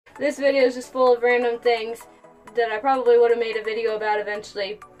This video is just full of random things that I probably would have made a video about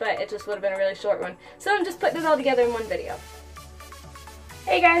eventually, but it just would have been a really short one. So I'm just putting it all together in one video.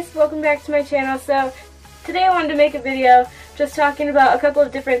 Hey guys, welcome back to my channel. So today I wanted to make a video just talking about a couple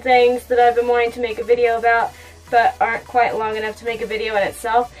of different things that I've been wanting to make a video about, but aren't quite long enough to make a video in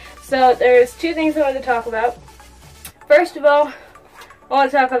itself. So there's two things I wanted to talk about. First of all, I want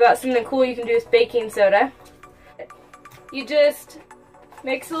to talk about something cool you can do with baking soda. You just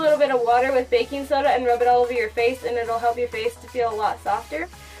mix a little bit of water with baking soda and rub it all over your face, and it'll help your face to feel a lot softer.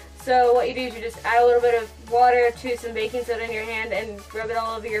 So what you do is you just add a little bit of water to some baking soda in your hand and rub it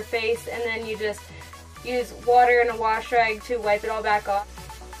all over your face, and then you just use water and a wash rag to wipe it all back off.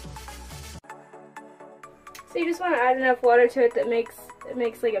 So you just want to add enough water to it that it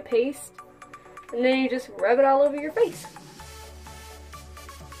makes like a paste, and then you just rub it all over your face.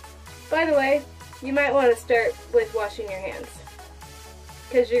 By the way, you might want to start with washing your hands,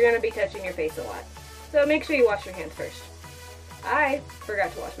 because you're going to be touching your face a lot. So make sure you wash your hands first. I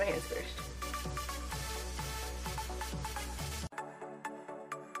forgot to wash my hands first.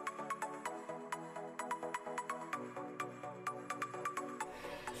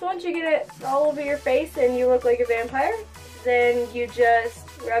 So once you get it all over your face and you look like a vampire, then you just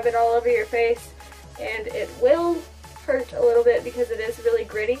rub it all over your face, and it will hurt a little bit because it is really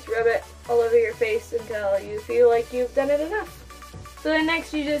gritty. Rub it all over your face until you feel like you've done it enough. So then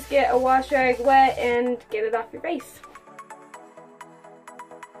next you just get a wash rag wet and get it off your face.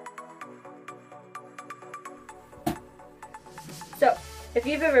 So if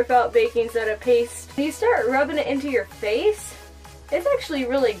you've ever felt baking soda paste, when you start rubbing it into your face, it's actually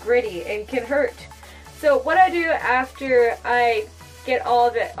really gritty and can hurt. So what I do after I get all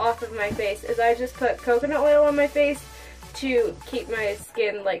of it off of my face is I just put coconut oil on my face to keep my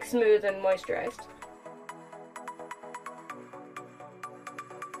skin like smooth and moisturized.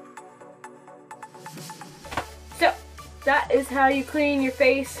 So that is how you clean your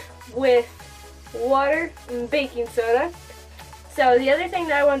face with water and baking soda. So the other thing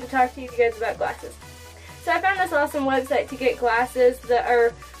that I wanted to talk to you guys about glasses. So I found this awesome website to get glasses that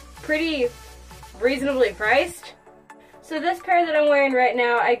are pretty reasonably priced. So this pair that I'm wearing right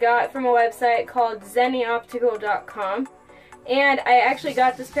now I got from a website called zennioptical.com, and I actually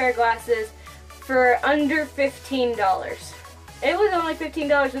got this pair of glasses for under $15. It was only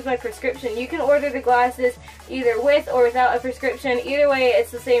 $15 with my prescription. You can order the glasses either with or without a prescription. Either way,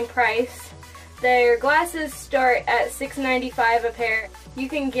 it's the same price. Their glasses start at $6.95 a pair. You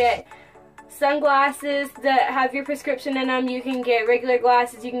can get sunglasses that have your prescription in them. You can get regular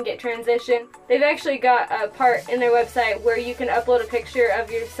glasses. You can get transition. They've actually got a part in their website where you can upload a picture of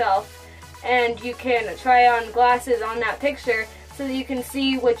yourself, and you can try on glasses on that picture so that you can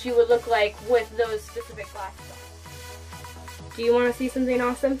see what you would look like with those specific glasses on. Do you want to see something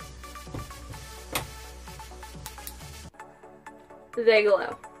awesome? They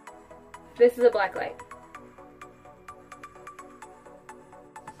glow. This is a black light.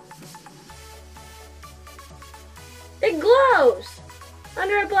 It glows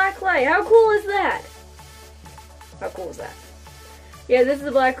under a black light. How cool is that? How cool is that? Yeah, this is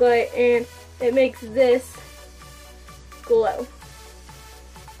a black light, and it makes this glow.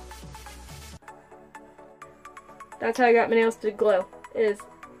 That's how I got my nails to glow, is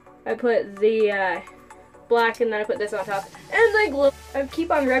I put the black and then I put this on top, and they glow. I keep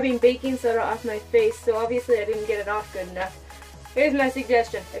on rubbing baking soda off my face, so obviously I didn't get it off good enough. Here's my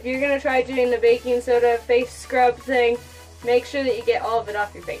suggestion. If you're going to try doing the baking soda face scrub thing, make sure that you get all of it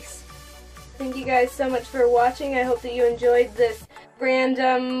off your face. Thank you guys so much for watching. I hope that you enjoyed this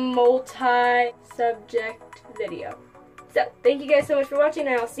random multi-subject video. So, thank you guys so much for watching,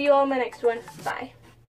 and I'll see you all in my next one. Bye.